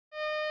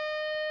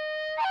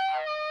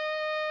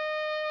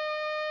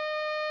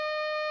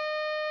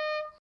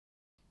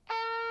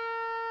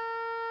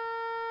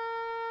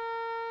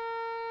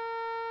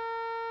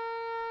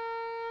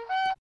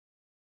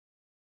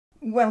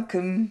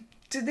Welcome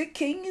to the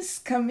King is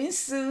Coming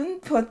Soon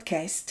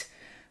podcast,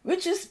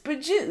 which is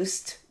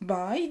produced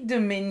by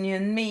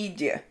Dominion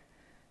Media.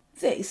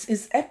 This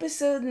is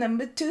episode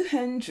number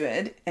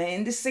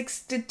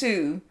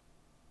 262.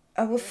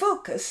 Our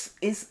focus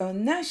is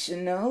on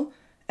national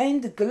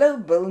and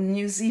global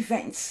news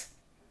events.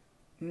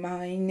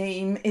 My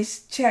name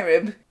is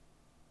Cherub.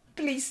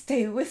 Please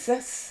stay with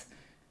us.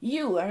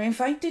 You are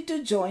invited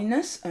to join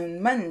us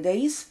on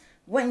Mondays,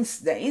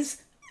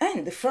 Wednesdays,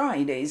 and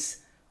Fridays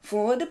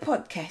for the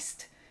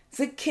podcast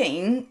The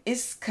King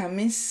is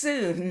Coming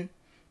Soon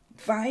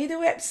via the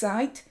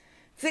website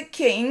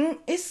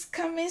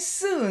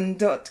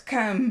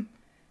thekingiscomingsoon.com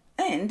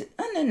and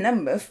on a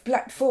number of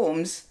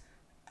platforms.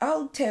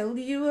 I'll tell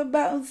you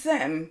about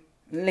them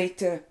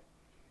later.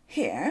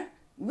 Here,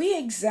 we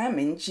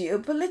examine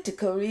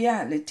geopolitical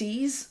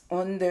realities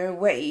on their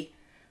way.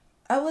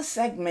 Our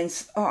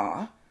segments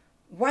are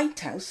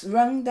White House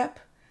Roundup,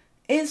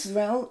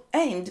 Israel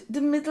and the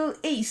Middle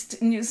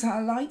East news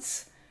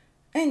highlights,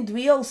 and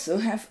we also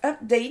have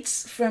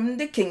updates from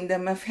the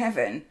Kingdom of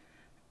Heaven,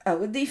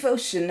 our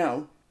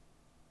devotional.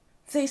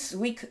 This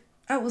week,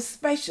 our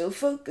special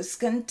focus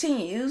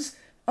continues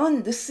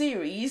on the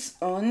series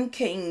on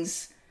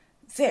kings,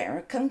 their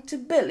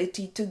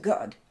accountability to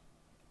God.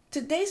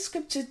 Today's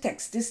scripture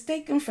text is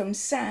taken from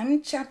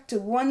Psalm chapter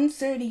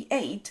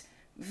 138,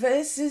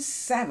 verses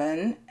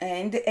 7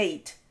 and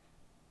 8.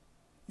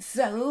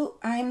 Though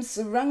I am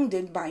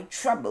surrounded by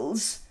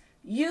troubles,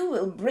 you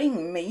will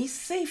bring me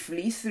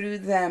safely through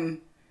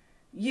them.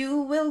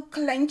 You will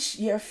clench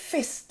your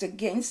fist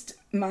against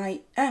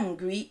my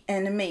angry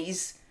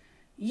enemies.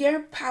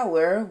 Your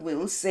power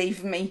will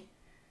save me.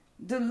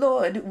 The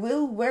Lord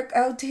will work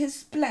out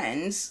his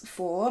plans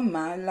for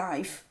my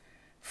life.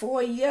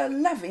 For your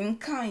loving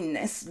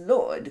kindness,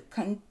 Lord,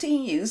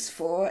 continues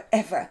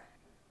forever.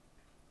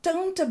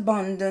 Don't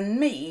abandon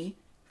me,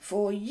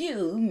 for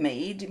you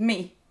made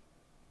me.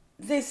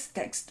 This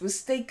text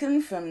was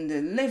taken from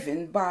the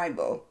Living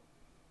Bible.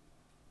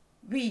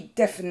 We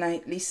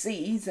definitely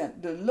see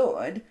that the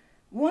Lord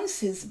wants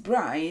his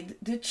bride,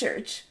 the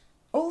church,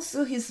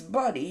 also his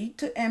body,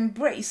 to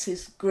embrace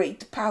his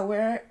great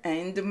power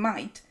and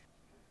might.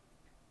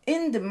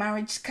 In the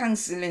marriage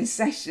counseling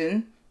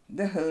session,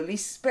 the Holy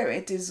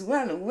Spirit is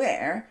well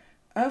aware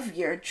of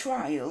your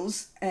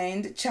trials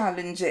and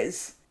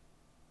challenges.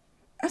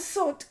 A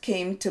thought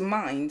came to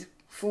mind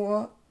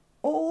for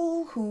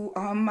all who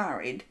are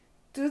married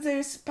to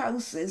their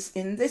spouses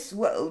in this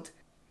world.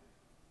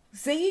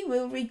 They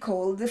will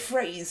recall the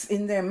phrase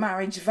in their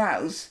marriage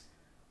vows,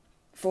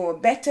 for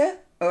better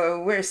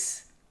or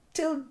worse,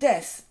 till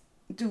death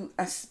do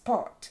us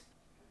part.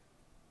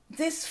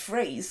 This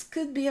phrase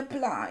could be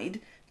applied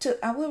to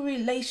our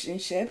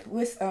relationship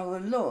with our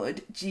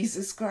Lord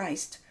Jesus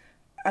Christ,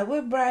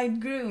 our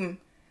bridegroom.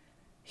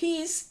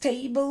 He is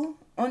stable,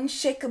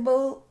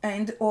 unshakable,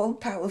 and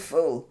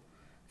all-powerful.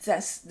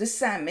 Thus the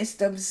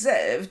psalmist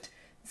observed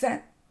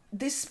that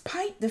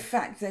despite the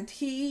fact that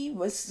he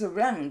was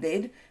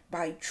surrounded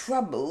by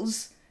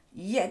troubles,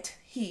 yet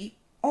he,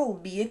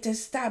 albeit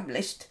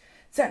established,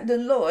 that the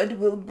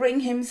Lord will bring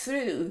him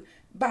through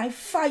by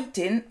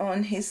fighting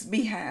on his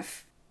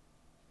behalf.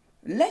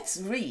 Let's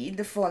read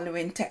the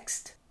following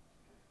text.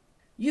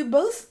 You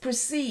both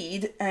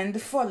proceed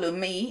and follow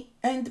me,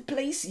 and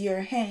place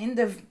your hand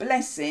of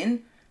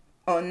blessing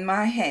on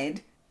my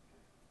head.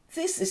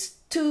 This is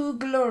too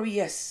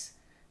glorious,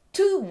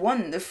 too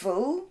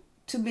wonderful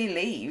to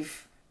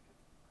believe.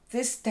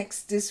 This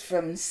text is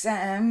from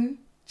Psalm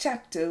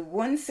chapter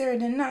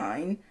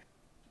 139,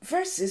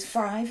 verses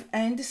 5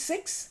 and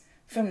 6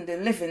 from the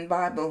Living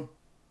Bible.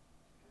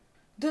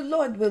 The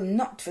Lord will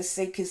not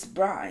forsake his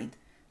bride.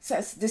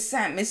 Thus the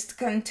psalmist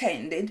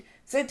contended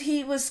that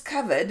he was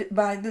covered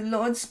by the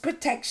Lord's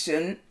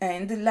protection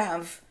and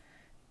love.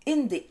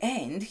 In the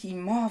end, he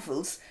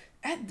marvels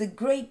at the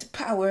great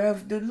power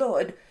of the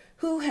Lord,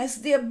 who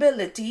has the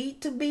ability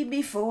to be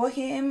before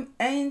him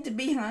and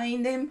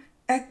behind him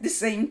at the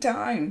same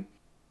time.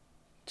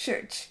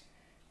 Church,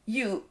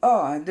 you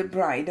are the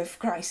bride of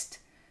Christ.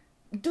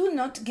 Do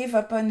not give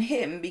up on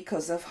him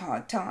because of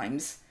hard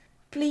times.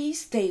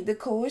 Please stay the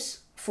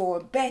course for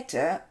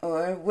better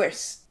or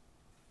worse.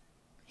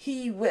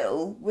 He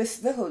will,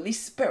 with the Holy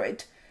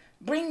Spirit,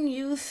 bring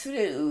you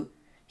through.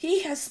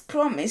 He has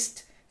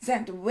promised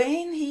that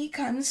when he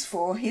comes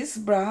for his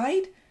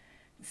bride,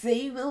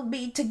 they will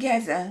be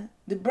together,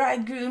 the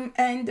bridegroom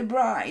and the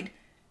bride,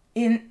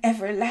 in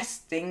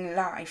everlasting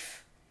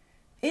life.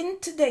 In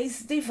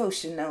today's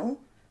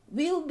devotional,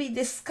 we'll be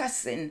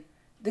discussing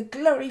the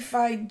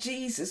glorified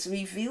Jesus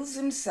reveals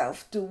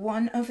himself to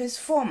one of his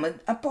former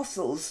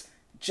apostles,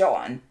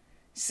 John,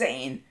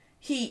 saying,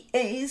 "He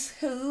is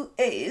who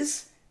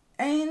is,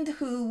 and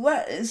who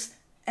was,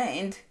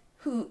 and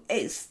who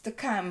is to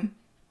come,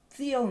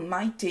 the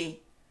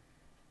Almighty."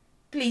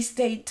 Please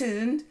stay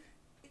tuned.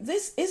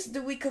 This is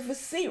the week of a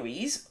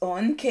series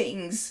on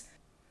kings,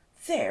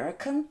 their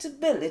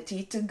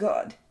accountability to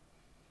God.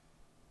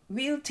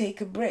 We'll take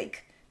a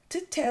break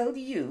to tell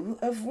you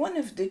of one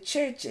of the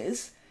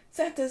churches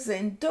that has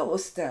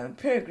endorsed our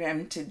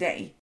program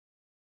today.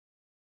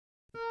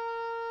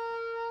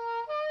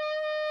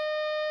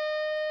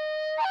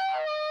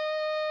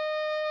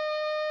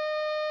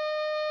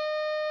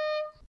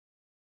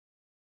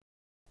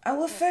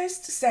 Our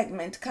first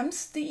segment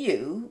comes to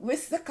you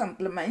with the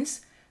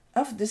compliments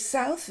of the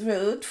South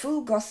Road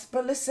Full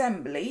Gospel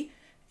Assembly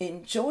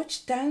in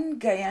Georgetown,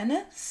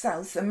 Guyana,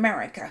 South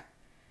America.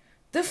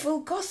 The Full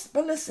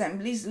Gospel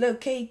Assembly is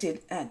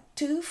located at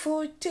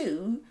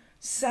 242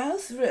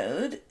 South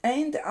Road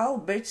and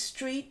Albert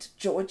Street,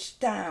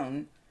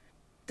 Georgetown.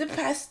 The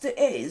pastor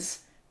is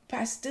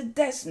Pastor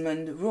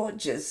Desmond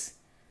Rogers.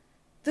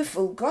 The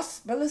Full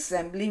Gospel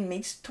Assembly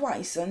meets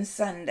twice on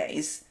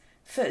Sundays,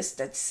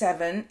 first at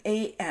 7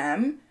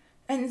 a.m.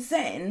 and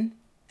then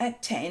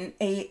at 10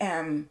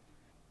 a.m.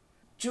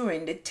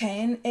 During the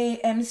 10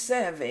 a.m.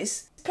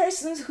 service,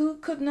 persons who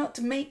could not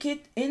make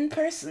it in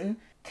person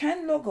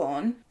can log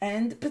on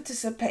and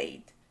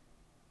participate.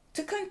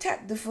 To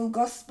contact the Full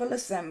Gospel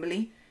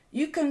Assembly,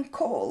 you can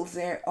call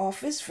their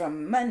office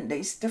from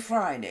Mondays to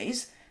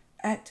Fridays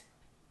at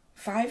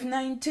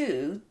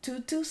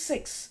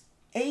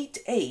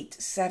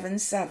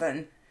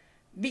 592-226-8877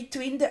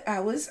 between the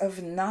hours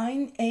of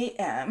 9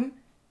 a.m.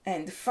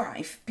 and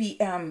 5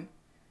 p.m.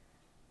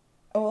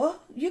 Or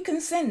you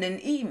can send an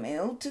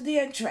email to the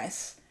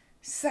address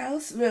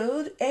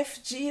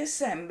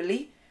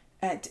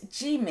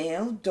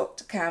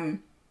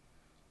southroadfgassembly@gmail.com.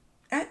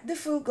 At the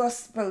Full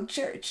Gospel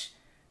Church,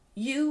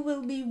 you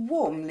will be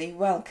warmly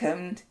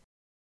welcomed.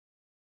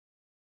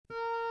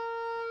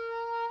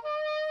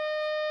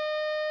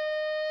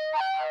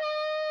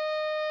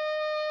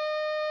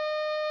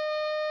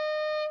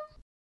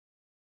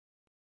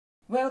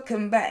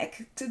 Welcome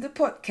back to the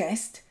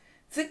podcast.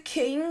 The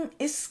King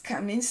is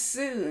coming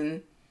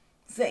soon.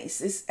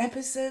 This is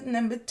episode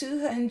number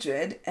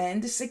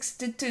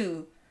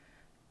 262.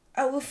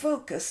 Our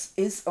focus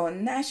is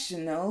on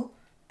national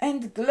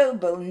and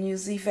global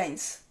news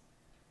events.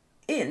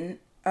 In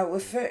our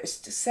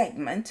first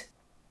segment,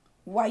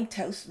 White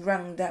House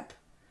Roundup.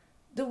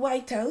 The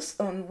White House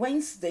on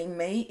Wednesday,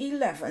 May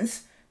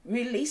 11th,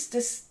 released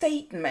a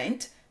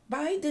statement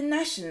by the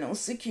National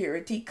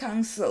Security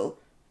Council,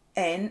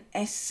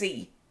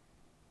 NSC,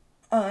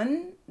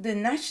 on the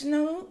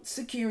National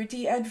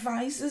Security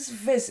Advisor's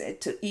visit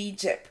to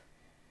Egypt.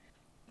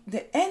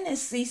 The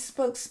NSC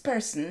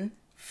spokesperson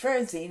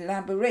further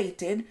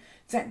elaborated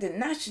that the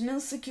National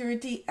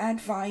Security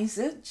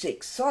Advisor,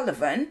 Jake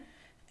Sullivan,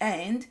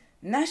 and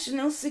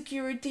National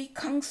Security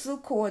Council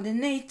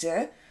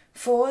Coordinator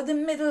for the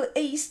Middle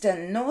East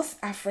and North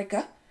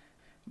Africa,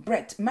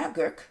 Brett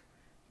McGurk,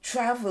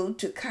 traveled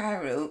to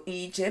Cairo,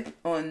 Egypt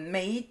on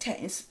May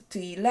 10th to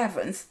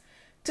 11th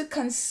to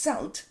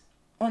consult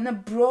on a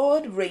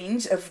broad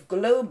range of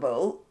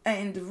global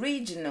and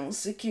regional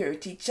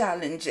security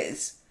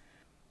challenges.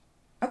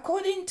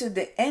 According to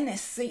the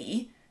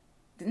NSC,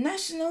 the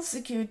National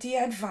Security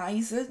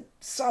Advisor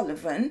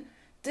Sullivan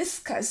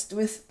discussed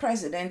with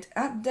President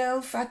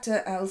Abdel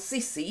Fattah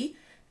al-Sisi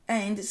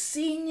and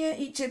senior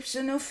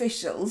Egyptian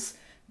officials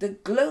the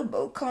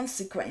global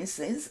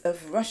consequences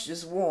of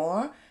Russia's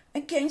war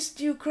against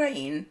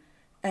Ukraine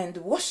and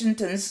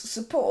Washington's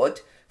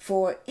support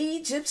for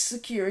Egypt's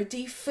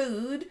security,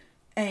 food,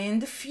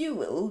 and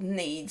fuel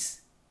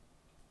needs.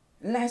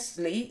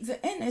 Lastly, the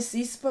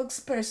NSC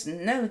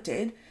spokesperson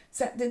noted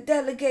that the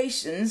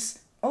delegations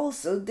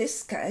also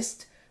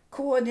discussed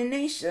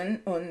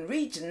coordination on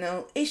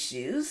regional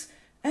issues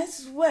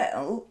as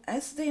well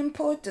as the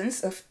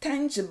importance of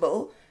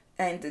tangible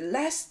and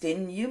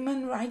lasting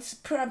human rights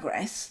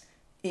progress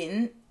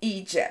in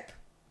Egypt.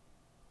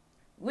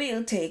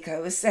 We'll take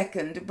our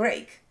second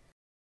break.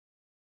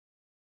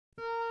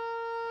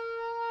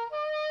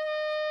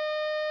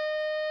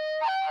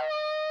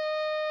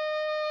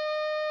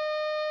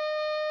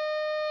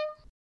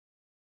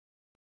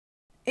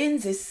 In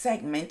this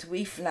segment,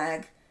 we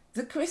flag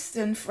the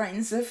Christian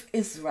Friends of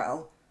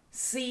Israel,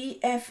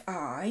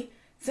 CFI,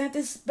 that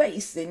is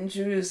based in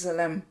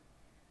Jerusalem.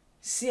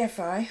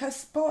 CFI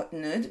has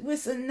partnered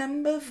with a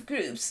number of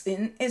groups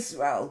in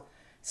Israel,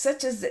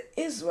 such as the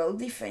Israel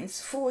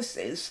Defense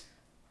Forces,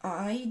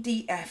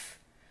 IDF,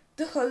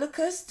 the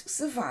Holocaust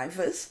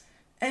survivors,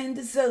 and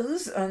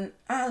those on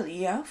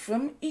Aliyah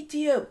from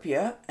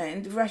Ethiopia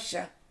and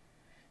Russia.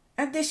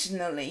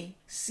 Additionally,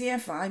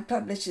 CFI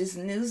publishes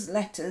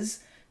newsletters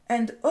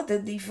and other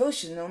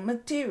devotional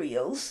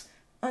materials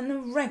on a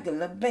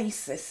regular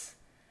basis.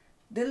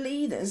 The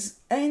leaders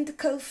and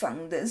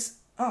co-founders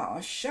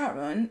are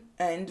Sharon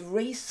and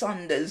Ray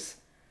Saunders.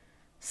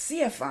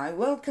 CFI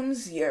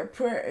welcomes your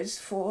prayers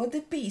for the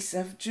peace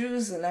of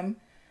Jerusalem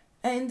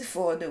and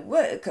for the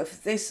work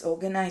of this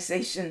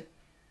organization.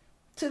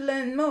 To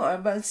learn more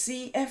about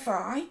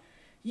CFI,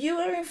 you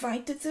are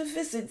invited to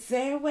visit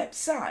their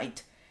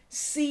website,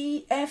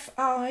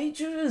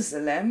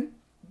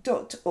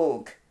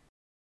 cfijerusalem.org.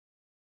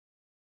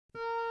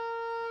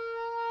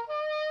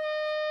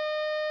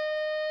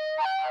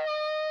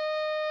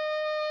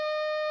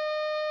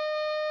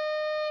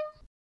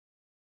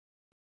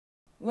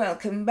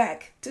 Welcome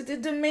back to the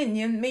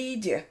Dominion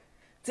Media,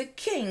 the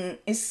King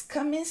is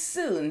Coming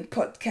Soon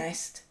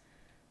podcast.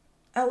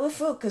 Our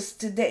focus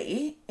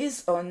today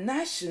is on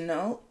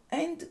national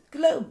and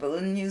global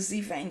news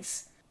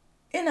events.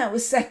 In our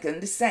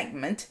second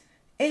segment,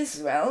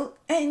 Israel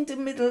and the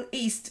Middle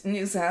East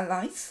news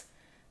highlights,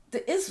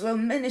 the Israel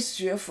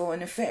Ministry of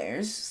Foreign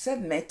Affairs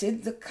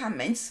submitted the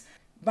comments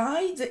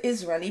by the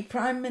Israeli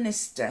Prime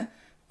Minister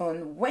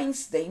on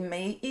Wednesday,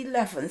 May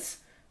 11th,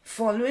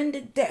 following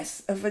the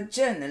death of a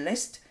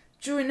journalist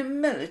during a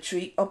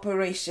military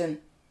operation.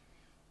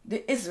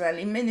 The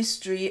Israeli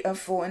Ministry of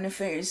Foreign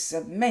Affairs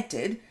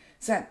submitted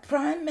that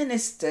Prime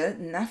Minister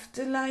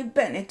Naftali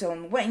Bennett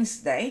on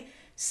Wednesday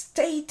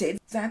stated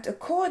that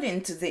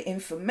according to the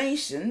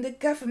information the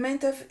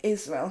government of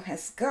Israel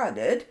has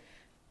gathered,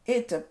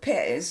 it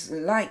appears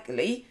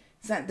likely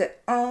that the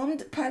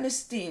armed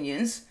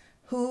Palestinians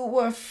who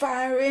were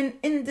firing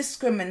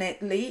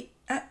indiscriminately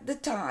at the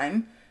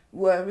time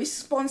were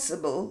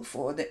responsible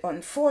for the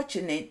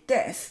unfortunate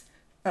death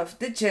of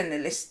the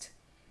journalist.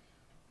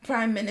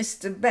 Prime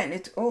Minister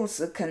Bennett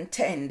also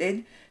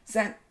contended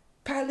that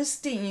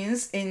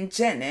Palestinians in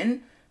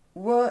Jenin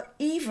were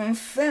even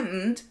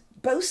filmed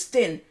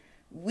boasting,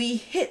 "We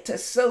hit a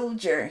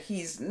soldier,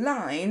 he's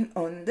lying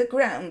on the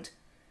ground."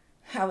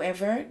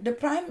 However, the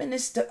Prime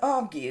Minister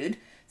argued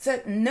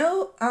that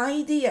no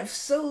IDF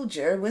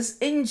soldier was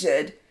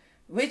injured,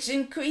 which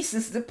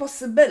increases the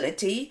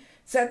possibility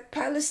that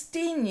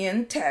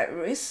Palestinian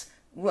terrorists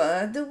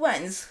were the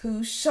ones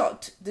who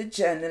shot the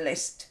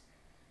journalist.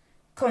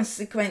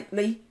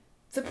 Consequently,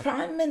 the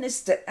Prime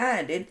Minister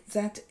added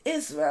that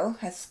Israel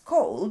has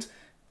called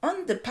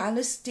on the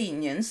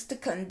Palestinians to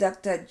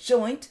conduct a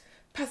joint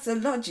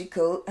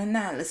pathological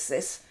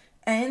analysis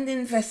and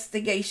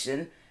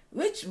investigation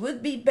which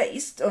would be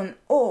based on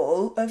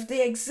all of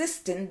the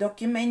existing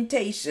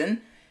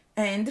documentation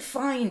and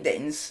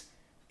findings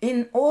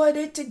in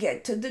order to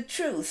get to the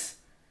truth.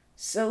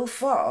 So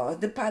far,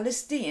 the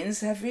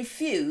Palestinians have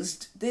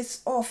refused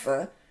this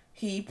offer,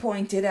 he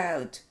pointed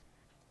out.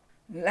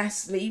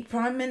 Lastly,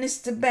 Prime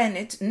Minister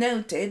Bennett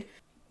noted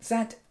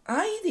that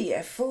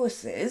IDF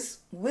forces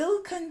will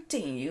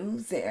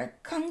continue their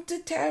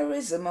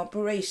counter-terrorism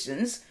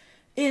operations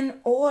in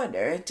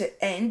order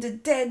to end the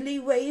deadly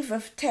wave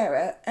of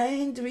terror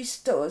and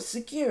restore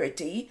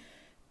security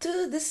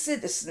to the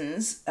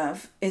citizens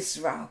of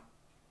Israel.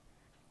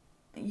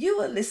 You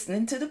are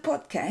listening to the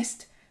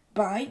podcast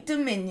by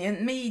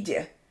Dominion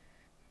Media.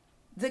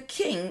 The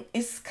King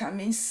is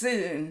Coming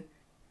Soon.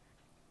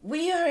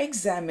 We are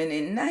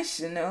examining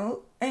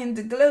national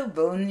and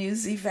global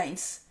news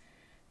events.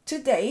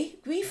 Today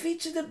we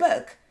feature the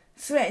book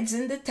Threads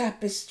in the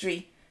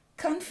Tapestry,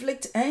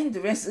 Conflict and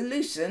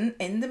Resolution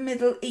in the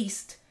Middle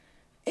East.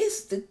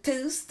 Is the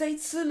two-state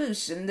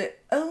solution the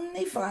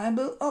only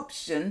viable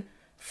option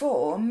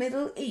for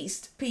Middle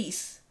East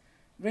peace?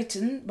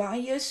 Written by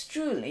yours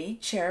truly,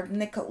 Cherub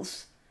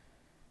Nichols.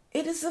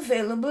 It is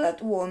available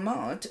at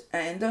Walmart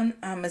and on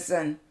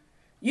Amazon.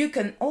 You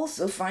can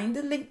also find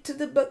a link to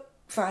the book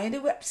via the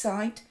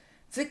website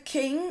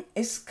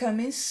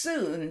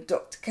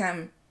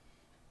thekingiscomingsoon.com.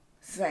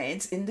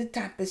 Threads in the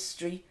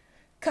Tapestry,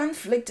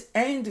 Conflict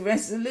and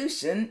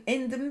Resolution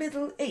in the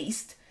Middle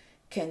East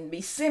can be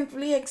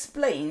simply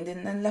explained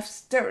in a love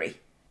story.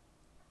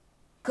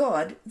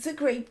 God, the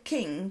great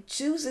king,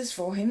 chooses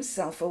for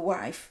himself a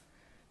wife.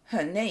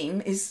 Her name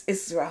is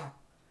Israel.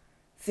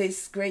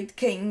 This great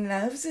king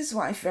loves his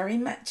wife very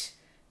much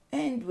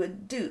and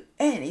would do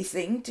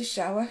anything to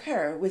shower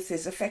her with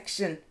his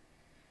affection.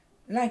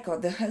 Like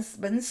other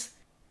husbands,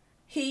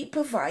 he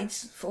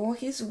provides for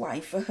his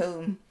wife a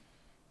home.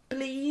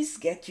 Please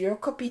get your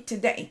copy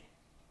today.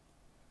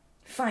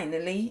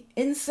 Finally,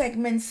 in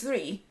segment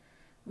 3,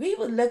 we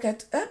will look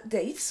at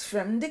updates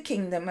from the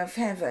Kingdom of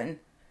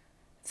Heaven.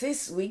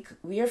 This week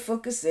we are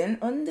focusing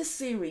on the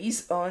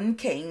series on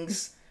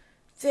kings,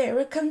 their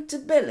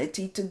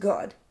accountability to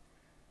God.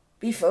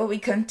 Before we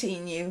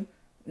continue,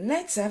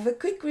 let's have a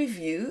quick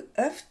review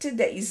of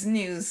today's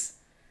news.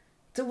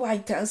 The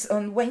White House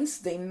on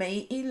Wednesday,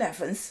 May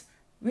 11th,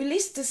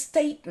 released a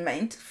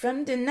statement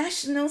from the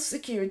National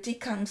Security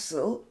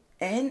Council,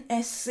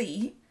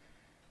 NSC,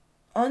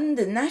 on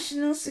the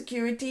National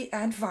Security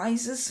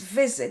Advisor's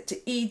visit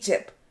to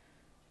Egypt.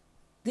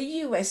 The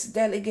U.S.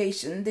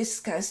 delegation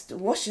discussed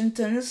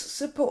Washington's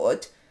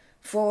support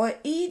for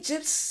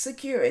Egypt's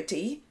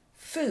security,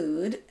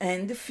 food,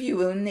 and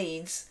fuel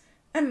needs,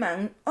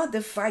 among other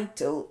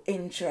vital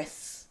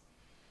interests.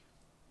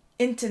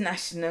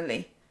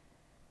 Internationally,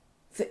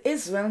 the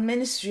Israel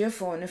Ministry of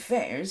Foreign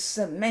Affairs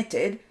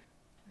submitted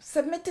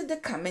the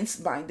comments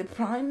by the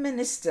Prime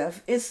Minister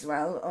of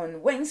Israel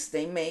on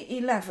Wednesday, May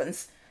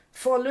 11th,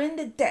 following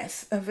the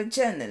death of a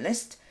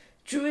journalist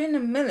during a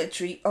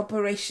military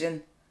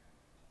operation.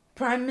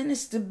 Prime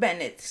Minister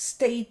Bennett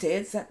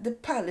stated that the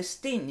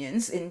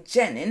Palestinians in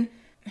Jenin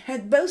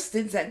had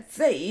boasted that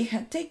they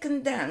had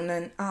taken down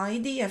an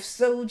IDF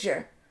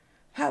soldier.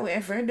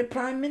 However, the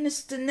Prime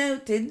Minister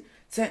noted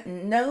that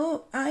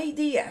no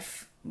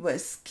IDF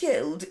was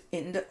killed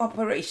in the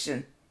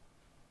operation.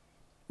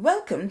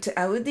 Welcome to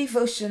our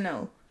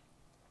devotional.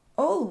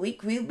 All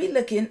week we'll be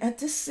looking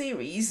at a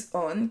series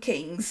on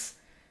kings,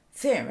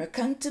 their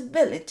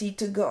accountability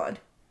to God.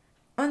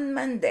 On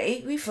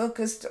Monday we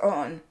focused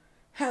on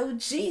how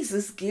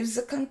Jesus gives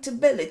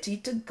accountability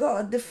to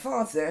God the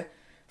Father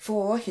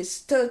for his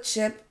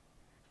stewardship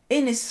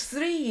in his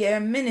 3-year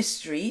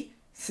ministry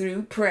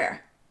through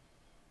prayer.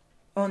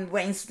 On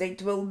Wednesday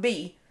it will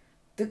be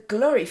the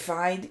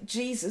glorified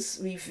Jesus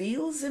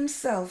reveals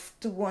himself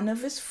to one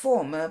of his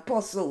former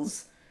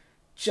apostles,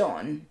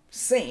 John,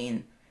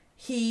 saying,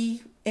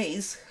 "He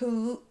is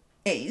who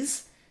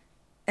is,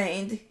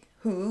 and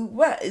who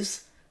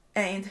was,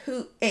 and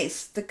who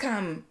is to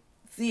come,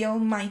 the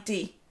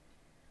Almighty."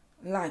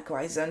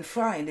 Likewise, on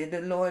Friday,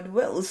 the Lord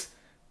wills,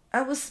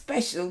 our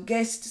special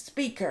guest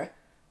speaker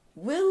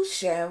will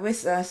share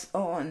with us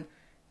on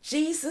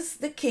Jesus,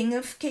 the King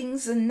of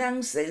Kings,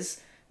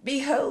 announces,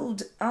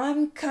 "Behold,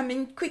 I'm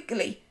coming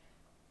quickly."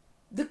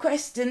 The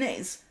question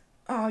is,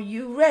 are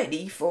you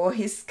ready for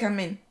his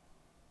coming?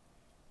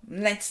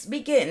 Let's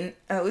begin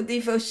our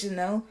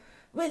devotional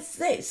with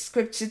this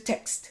scripture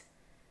text.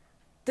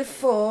 The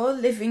 4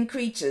 living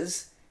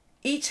creatures,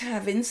 each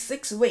having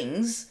 6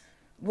 wings,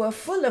 were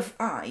full of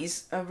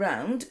eyes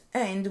around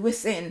and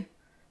within,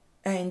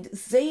 and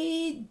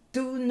they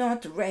do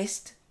not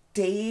rest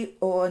day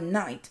or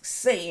night,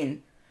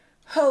 saying,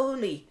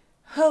 "Holy,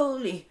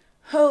 holy,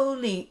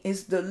 holy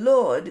is the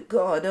Lord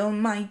God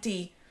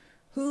Almighty,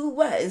 who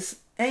was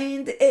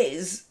and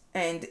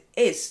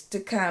is to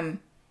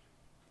come."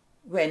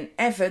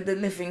 Whenever the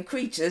living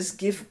creatures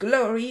give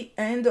glory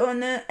and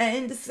honor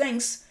and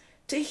thanks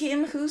to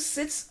him who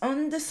sits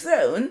on the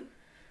throne,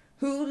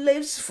 who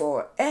lives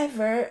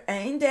forever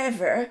and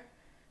ever,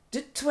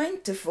 the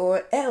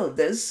 24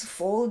 elders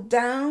fall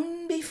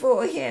down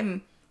before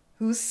him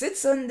who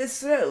sits on the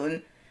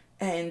throne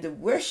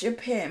and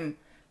worship him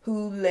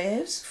who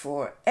lives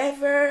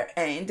forever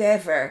and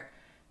ever,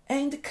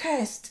 and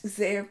cast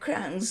their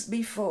crowns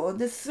before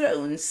the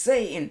throne,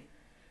 saying,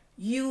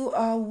 "You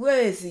are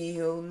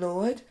worthy, O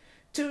Lord,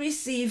 to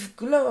receive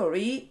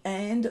glory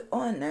and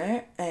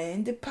honor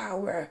and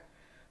power,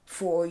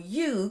 for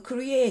you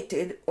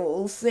created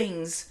all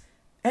things,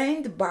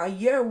 and by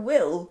your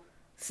will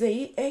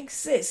they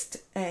exist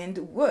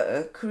and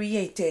were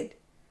created."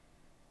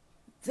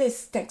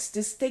 This text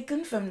is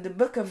taken from the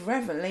book of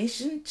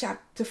Revelation,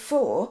 chapter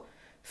 4,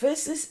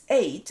 verses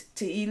 8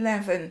 to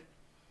 11.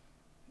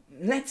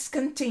 Let's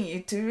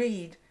continue to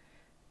read.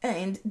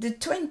 "And the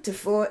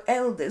 24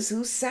 elders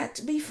who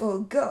sat before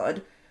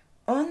God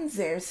on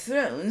their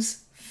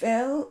thrones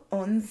fell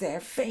on their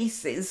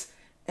faces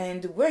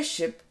and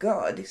worshipped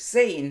God,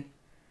 saying,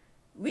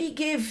 'We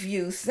give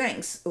you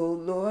thanks, O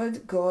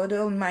Lord God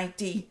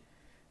Almighty,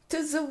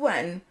 to the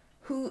one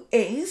who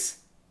is,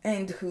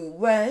 and who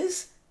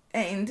was,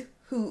 and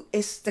who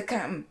is to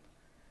come,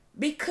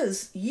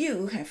 because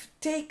you have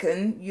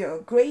taken your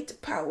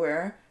great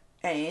power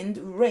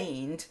and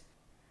reigned.'"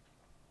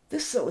 The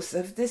source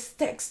of this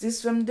text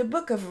is from the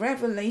book of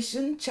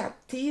Revelation,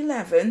 chapter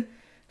 11,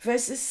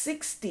 verses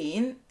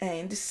 16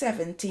 and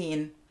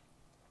 17.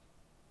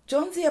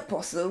 John the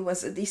Apostle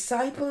was a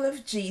disciple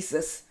of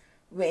Jesus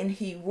when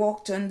he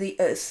walked on the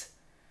earth.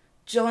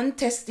 John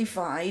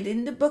testified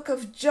in the book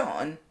of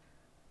John.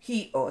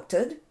 He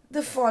uttered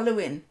the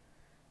following: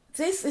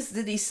 "This is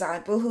the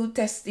disciple who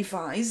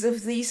testifies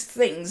of these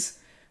things,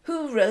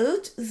 who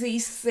wrote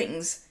these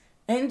things,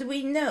 and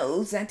we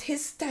know that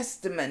his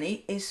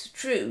testimony is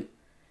true.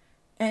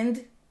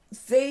 And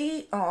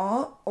there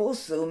are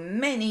also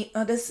many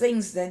other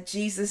things that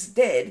Jesus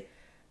did,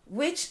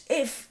 which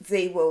if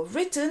they were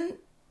written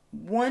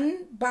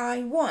one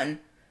by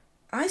one,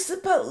 I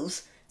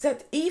suppose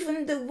that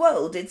even the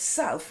world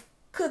itself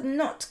could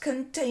not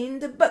contain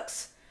the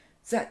books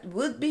that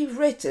would be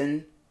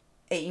written."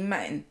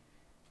 Amen.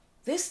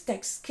 This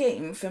text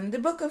came from the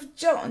book of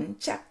John,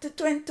 chapter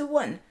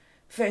 21,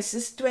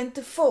 verses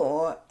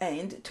 24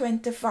 and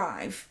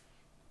 25.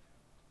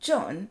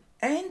 John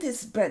and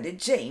his brother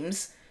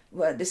James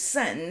were the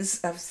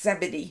sons of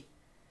Zebedee.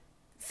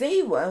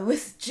 They were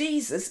with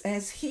Jesus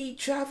as he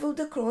traveled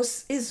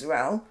across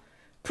Israel,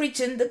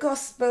 preaching the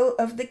gospel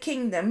of the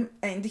kingdom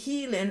and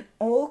healing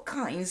all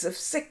kinds of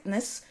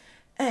sickness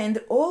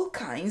and all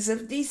kinds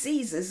of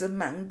diseases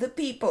among the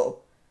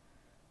people.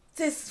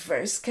 This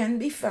verse can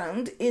be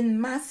found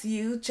in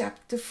Matthew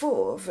chapter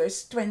 4,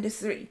 verse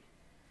 23.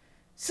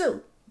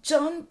 So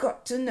John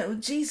got to know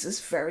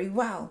Jesus very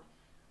well.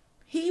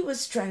 He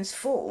was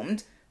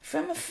transformed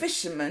from a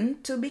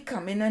fisherman to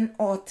becoming an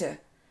author,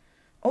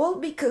 all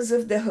because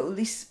of the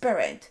Holy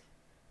Spirit.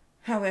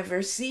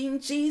 However, seeing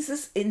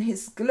Jesus in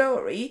his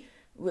glory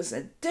was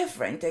a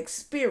different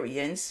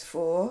experience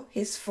for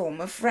his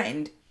former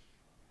friend.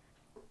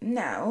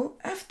 Now,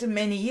 after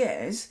many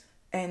years,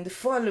 and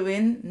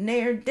following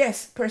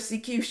near-death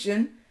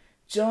persecution,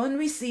 John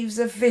receives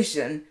a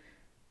vision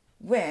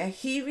where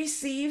he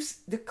receives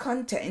the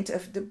content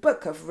of the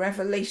book of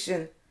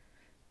Revelation,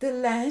 the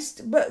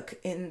last book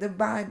in the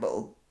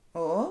Bible,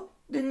 or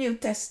the New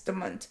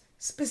Testament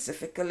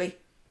specifically.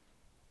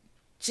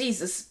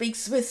 Jesus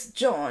speaks with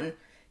John,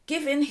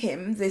 giving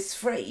him this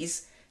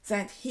phrase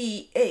that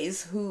he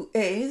is who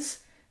is,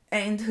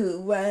 and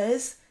who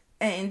was,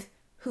 and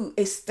who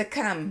is to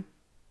come,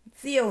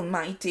 the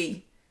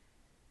Almighty.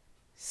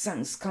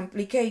 Sounds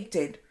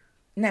complicated.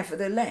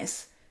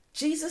 Nevertheless,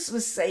 Jesus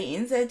was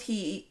saying that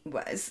he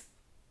was,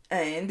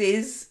 and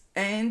is,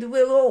 and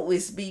will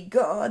always be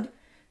God,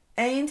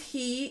 and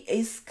he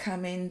is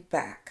coming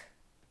back.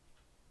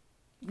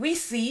 We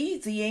see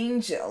the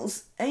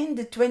angels and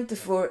the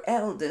 24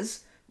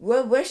 elders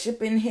were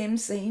worshipping him,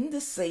 saying the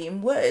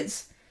same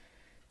words.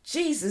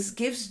 Jesus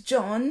gives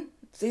John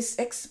this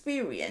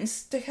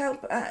experience to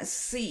help us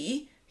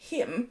see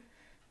him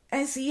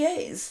as he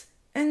is,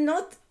 and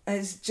not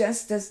as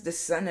just as the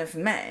Son of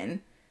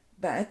Man,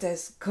 but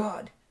as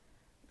God.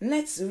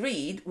 Let's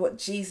read what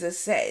Jesus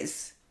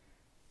says.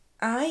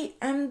 I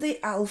am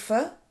the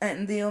Alpha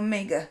and the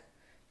Omega,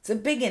 the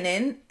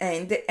beginning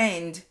and the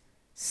end,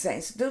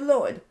 says the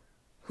Lord,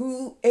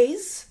 who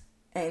is,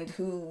 and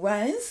who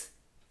was,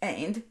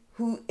 and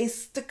who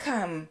is to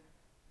come,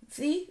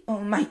 the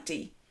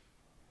Almighty.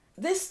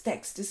 This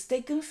text is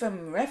taken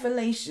from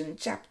Revelation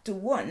chapter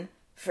 1,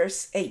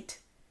 verse 8.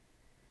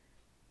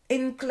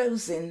 In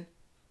closing,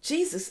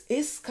 Jesus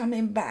is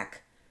coming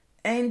back,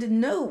 and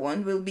no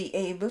one will be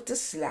able to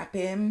slap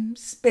him,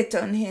 spit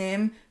on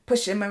him,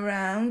 push him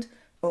around,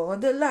 or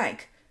the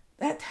like.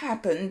 That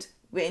happened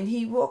when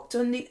he walked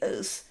on the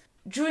earth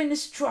during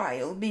his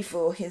trial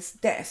before his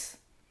death.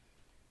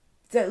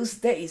 Those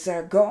days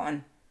are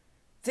gone.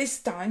 This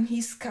time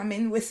he's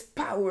coming with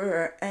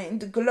power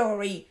and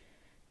glory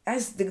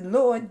as the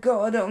Lord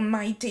God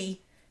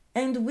Almighty,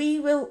 and we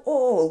will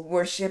all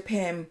worship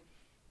him.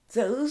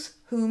 Those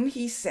whom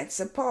he sets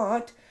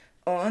apart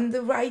on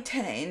the right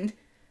hand,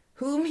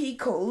 whom he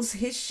calls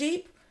his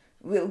sheep,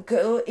 will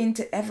go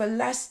into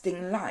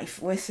everlasting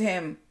life with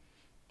him.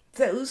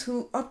 Those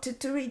who opted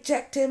to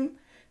reject him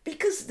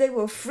because they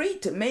were free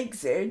to make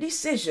their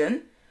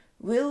decision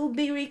will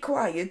be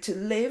required to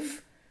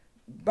live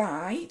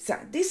by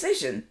that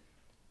decision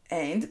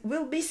and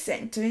will be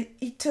sent to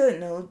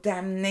eternal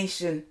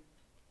damnation.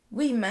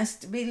 We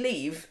must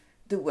believe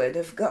the word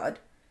of God.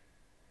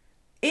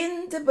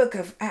 In the book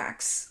of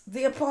Acts,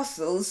 the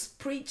apostles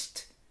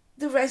preached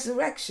the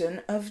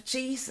resurrection of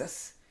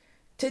Jesus.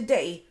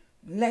 Today,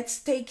 let's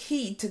take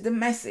heed to the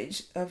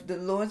message of the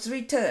Lord's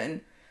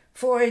return,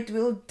 for it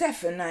will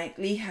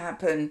definitely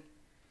happen.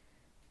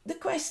 The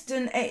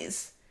question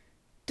is,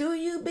 do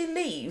you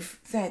believe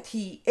that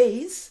he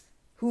is,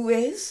 who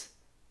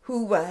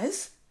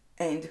was,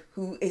 and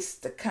who is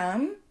to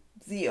come,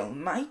 the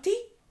Almighty?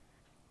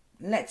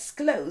 Let's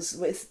close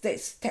with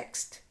this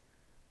text.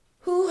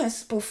 Who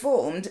has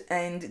performed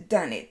and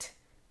done it,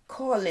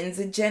 calling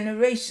the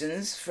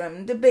generations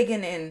from the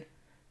beginning?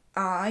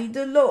 I,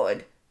 the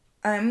Lord,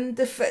 am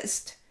the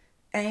first,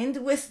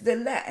 and with the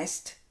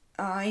last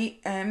I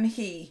am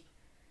he.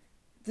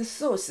 The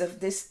source of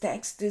this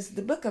text is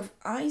the book of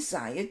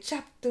Isaiah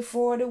chapter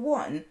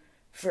 41,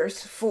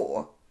 verse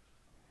 4.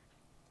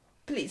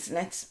 Please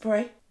let's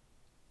pray.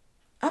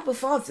 Abba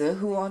Father,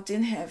 who art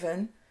in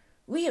heaven,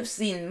 we have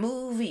seen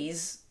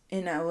movies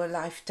in our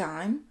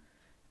lifetime,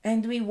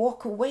 and we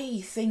walk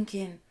away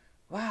thinking,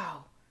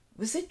 wow,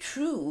 was it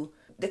true?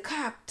 The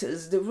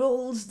characters, the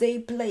roles they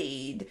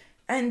played,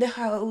 and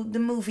how the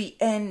movie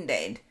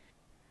ended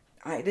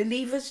either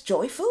leave us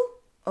joyful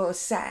or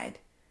sad.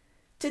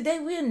 Today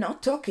we are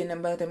not talking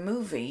about a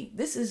movie.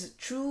 This is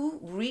true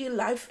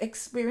real-life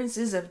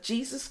experiences of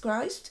Jesus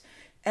Christ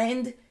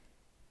and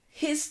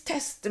his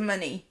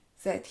testimony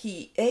that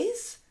he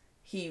is,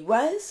 he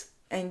was,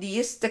 and he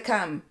is to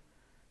come.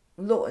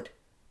 Lord,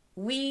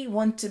 we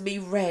want to be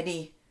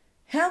ready.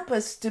 Help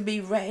us to be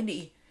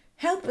ready.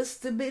 Help us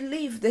to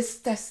believe this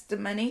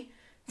testimony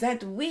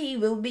that we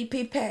will be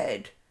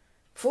prepared.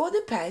 For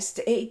the past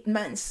 8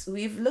 months,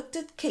 we've looked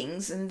at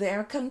kings and their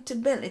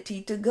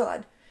accountability to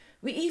God.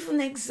 We even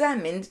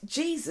examined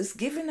Jesus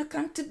giving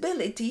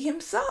accountability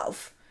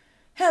himself.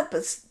 Help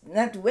us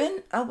that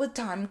when our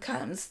time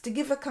comes to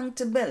give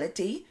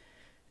accountability,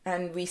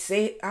 and we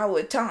say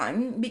our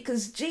time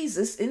because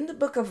Jesus in the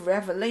book of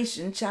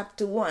Revelation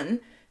chapter 1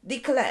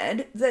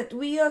 declared that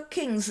we are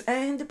kings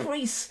and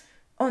priests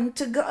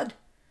unto God.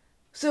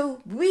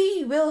 So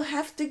we will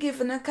have to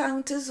give an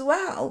account as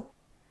well.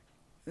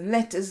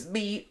 Let us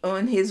be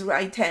on his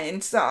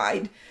right-hand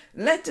side.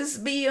 Let us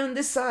be on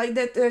the side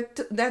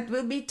that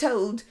will be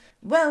told,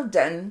 well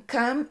done,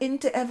 come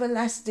into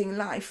everlasting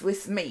life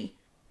with me.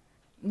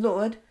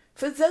 Lord,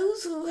 for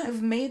those who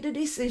have made a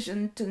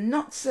decision to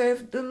not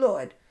serve the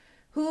Lord,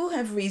 who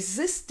have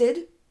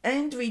resisted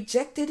and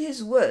rejected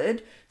his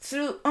word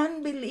through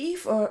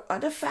unbelief or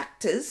other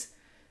factors,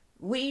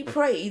 we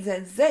pray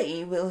that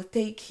they will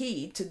take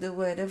heed to the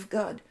word of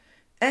God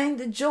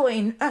and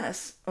join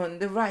us on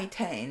the right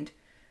hand.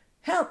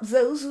 Help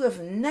those who have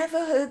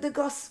never heard the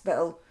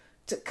gospel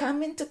to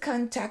come into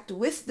contact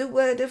with the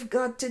word of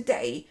God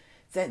today,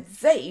 that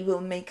they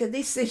will make a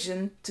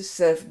decision to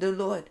serve the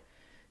Lord.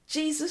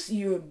 Jesus,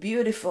 you are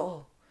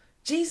beautiful.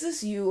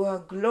 Jesus, you are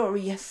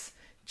glorious.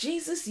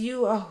 Jesus,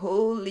 you are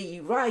holy,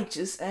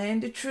 righteous,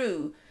 and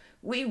true.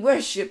 We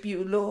worship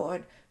you,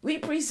 Lord. We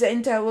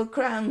present our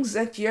crowns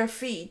at your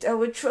feet,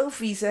 our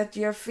trophies at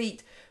your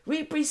feet.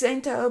 We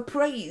present our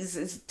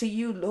praises to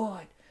you,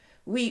 Lord.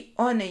 We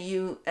honor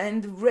you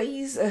and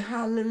raise a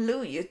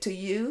hallelujah to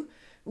you.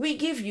 We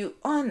give you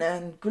honor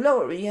and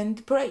glory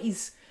and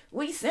praise.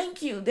 We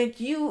thank you that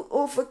you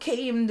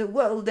overcame the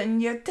world,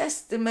 and your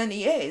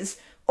testimony is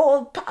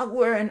all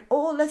power and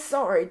all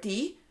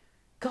authority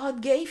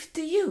God gave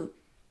to you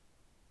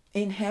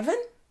in heaven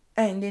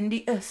and in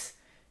the earth.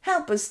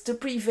 Help us to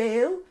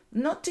prevail,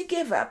 not to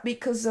give up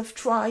because of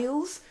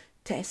trials,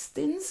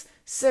 testings,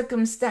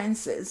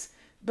 circumstances,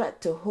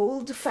 but to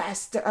hold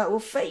fast to our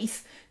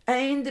faith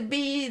and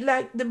be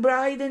like the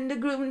bride and the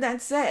groom that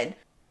said,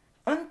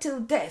 "Until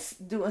death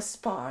do us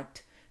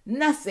part."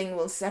 Nothing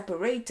will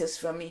separate us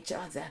from each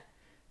other.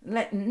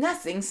 Let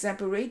nothing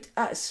separate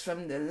us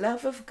from the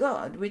love of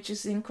God which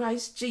is in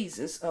Christ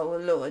Jesus our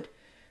Lord.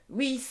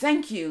 We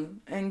thank you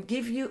and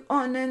give you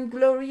honor and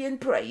glory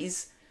and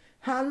praise.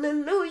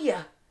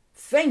 Hallelujah.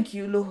 Thank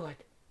you,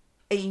 Lord.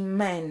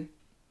 Amen.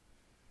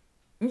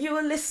 You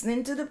are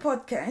listening to the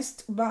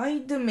podcast by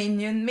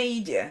Dominion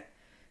Media.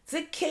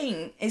 The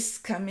King is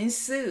coming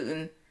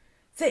soon.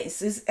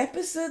 This is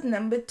episode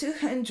number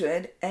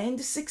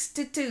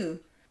 262.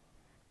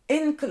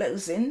 In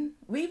closing,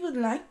 we would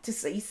like to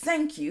say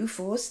thank you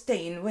for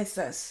staying with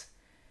us.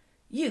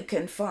 You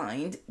can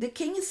find the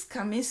King is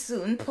Coming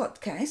Soon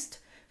podcast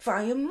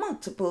via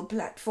multiple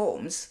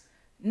platforms,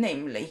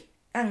 namely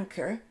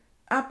Anchor,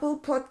 Apple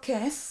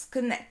Podcasts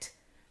Connect,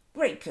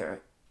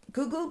 Breaker,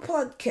 Google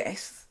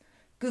Podcasts,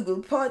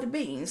 Google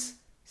Podbeans,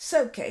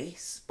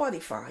 Showcase,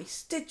 Spotify,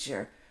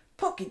 Stitcher,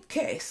 Pocket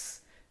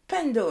Casts,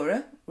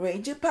 Pandora,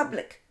 Radio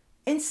Public,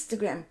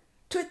 Instagram,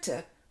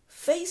 Twitter,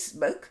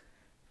 Facebook,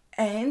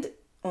 and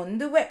on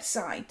the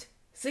website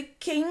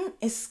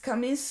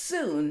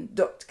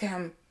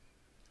thekingiscomingsoon.com.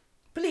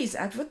 Please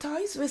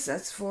advertise with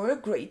us for a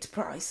great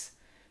price.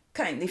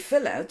 Kindly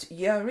fill out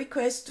your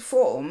request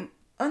form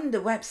on the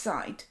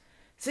website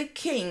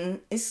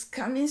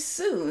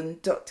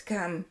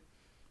thekingiscomingsoon.com.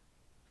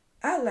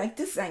 I'd like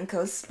to thank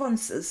our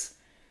sponsors.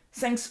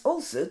 Thanks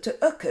also to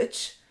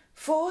Urkuch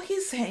for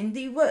his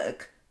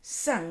handiwork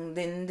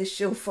sounding the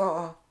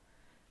shofar.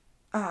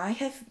 I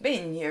have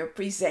been your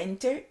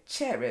presenter,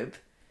 Cherub.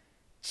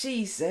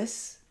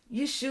 Jesus,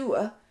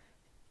 Yeshua,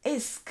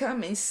 is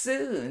coming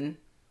soon.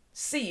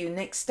 See you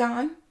next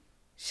time.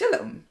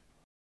 Shalom.